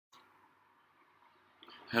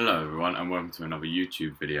Hello everyone and welcome to another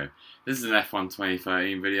YouTube video. This is an F1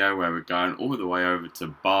 2013 video where we're going all the way over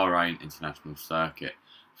to Bahrain International Circuit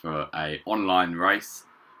for a online race.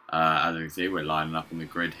 As you can see, we're lining up on the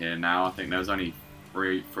grid here now. I think there was only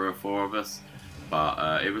three or four of us,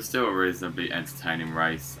 but it was still a reasonably entertaining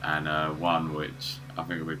race and one which I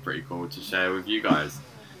think will be pretty cool to share with you guys.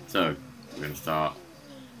 So we're going to start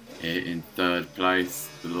here in third place.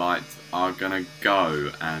 The lights are going to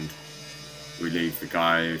go and we leave the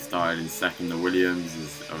guy who started in second, the Williams,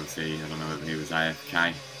 is obviously, I don't know whether he was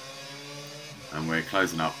AFK. And we're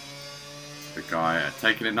closing up the guy,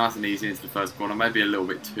 taking it nice and easy into the first corner, maybe a little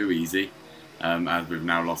bit too easy, as we've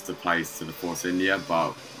now lost a place to the Force India,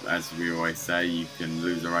 but as we always say, you can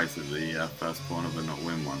lose a race at the first corner but not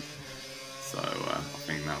win one. So I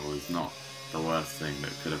think that was not the worst thing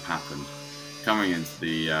that could have happened. Coming into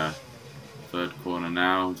the third corner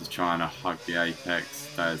now, just trying to hug the apex,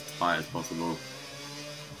 stay as tight as possible,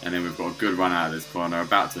 and then we've got a good run out of this corner,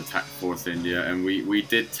 about to attack Force India, and we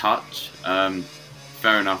did touch.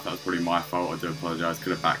 Fair enough, that was probably my fault, I do apologise,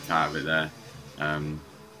 could have backed out of it there,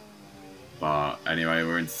 but anyway,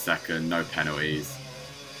 we're into second, no penalties,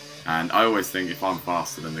 and I always think if I'm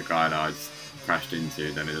faster than the guy that I just crashed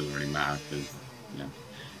into, then it doesn't really matter, because, yeah.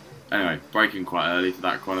 Anyway, braking quite early for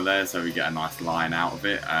that corner there, so we get a nice line out of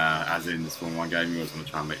it. As in the Formula 1 game, you always want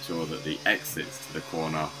to try and make sure that the exits to the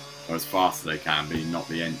corner are as fast as they can be, not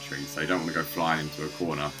the entry. So you don't want to go flying into a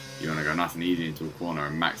corner. You want to go nice and easy into a corner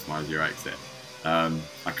and maximise your exit. I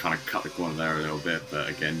kind of cut the corner there a little bit, but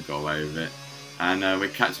again, got away with it. And we're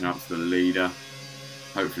catching up to the leader.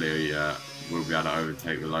 Hopefully we'll be able to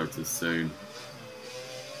overtake the Lotus soon.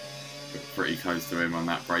 We're pretty close to him on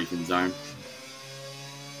that braking zone.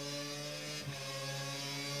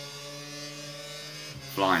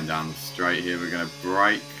 Flying down the straight here, we're going to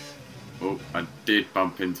brake. Oh, I did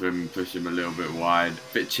bump into him and push him a little bit wide.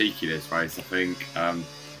 Bit cheeky this race, I think.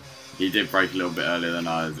 He did brake a little bit earlier than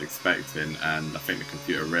I was expecting, and I think the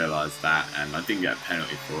computer realised that, and I didn't get a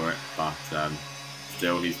penalty for it, but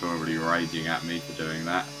still, he's probably raging at me for doing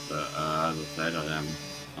that. But as I said,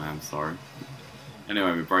 I am sorry.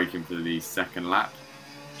 Anyway, we're braking for the second lap,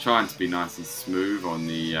 trying to be nice and smooth on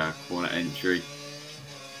the corner entry.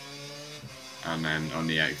 And then on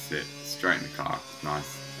the exit, straighten the car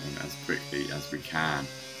nice and as quickly as we can.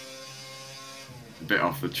 A bit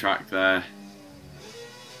off the track there.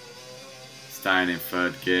 Staying in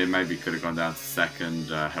third gear, maybe could have gone down to second,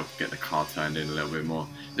 helped get the car turned in a little bit more.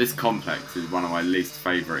 This complex is one of my least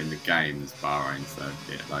favourite in the game, this Bahrain, so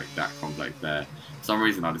yeah, like that complex there. For some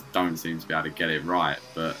reason I just don't seem to be able to get it right,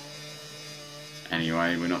 but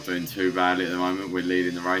anyway, we're not doing too badly at the moment. We're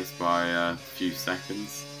leading the race by a few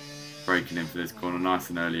seconds. Braking in for this corner nice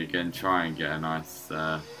and early again, try and get a nice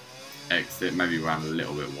exit, maybe ran a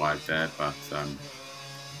little bit wide there, but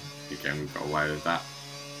again we've got away with that.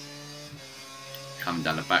 Coming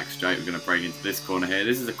down the back straight, we're going to brake into this corner here.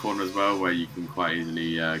 This is a corner as well where you can quite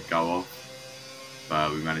easily go off, but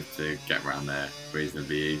we managed to get around there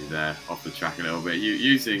reasonably easy there, off the track a little bit,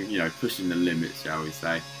 using, pushing the limits, shall we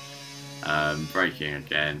say. Braking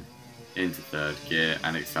again into third gear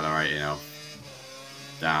and accelerating off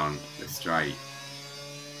down the straight.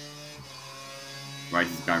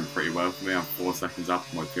 Race is going pretty well for me. I'm 4 seconds up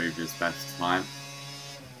on my previous best time.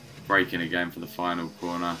 Braking again for the final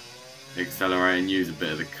corner. Accelerating, use a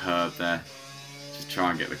bit of the curve there. Just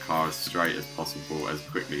try and get the car as straight as possible, as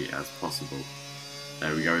quickly as possible.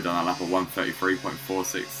 There we go, we've done a lap of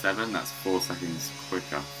 1:33.467. That's 4 seconds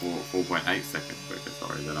quicker, 4.8 seconds quicker,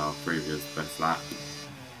 sorry, than our previous best lap.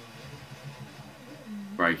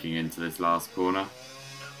 Braking into this last corner.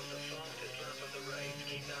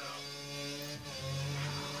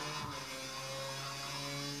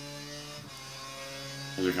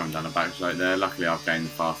 As we're coming down the back straight there, luckily I've gained the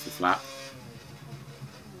fastest lap.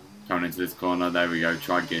 Coming into this corner, there we go,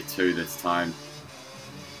 try gear 2 this time.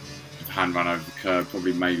 With a hand run over the curb,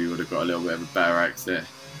 probably maybe would have got a little bit of a better exit.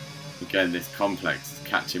 Again, this complex is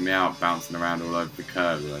catching me out, bouncing around all over the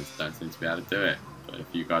curb, I just don't seem to be able to do it. But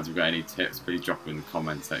if you guys have got any tips, please drop them in the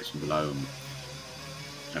comment section below and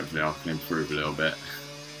hopefully I can improve a little bit.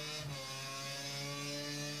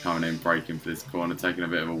 Coming in, braking for this corner, taking a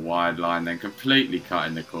bit of a wide line, then completely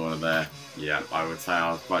cutting the corner there. Yeah, I would say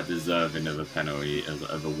I was quite deserving of a penalty,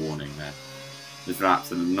 of a warning there. This lap's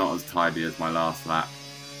not as tidy as my last lap.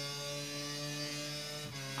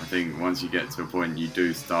 I think once you get to a point, you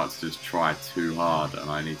do start to just try too hard, and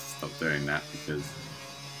I need to stop doing that because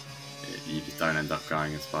you just don't end up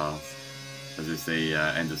going as fast. As you see,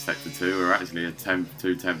 end of sector 2, we're actually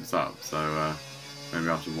 2 tenths up, so maybe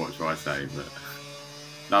I should watch what I say, but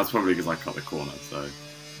that's probably because I cut the corner, so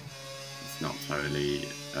not totally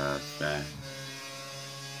fair.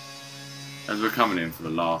 As we're coming in for the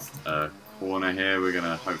last corner here, we're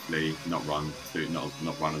gonna hopefully not run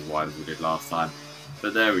as wide as we did last time.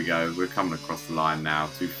 But there we go, we're coming across the line now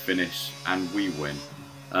to finish, and we win.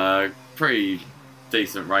 Pretty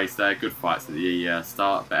decent race there, good fights at the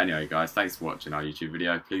start. But anyway guys, thanks for watching our YouTube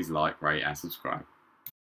video. Please like, rate and subscribe.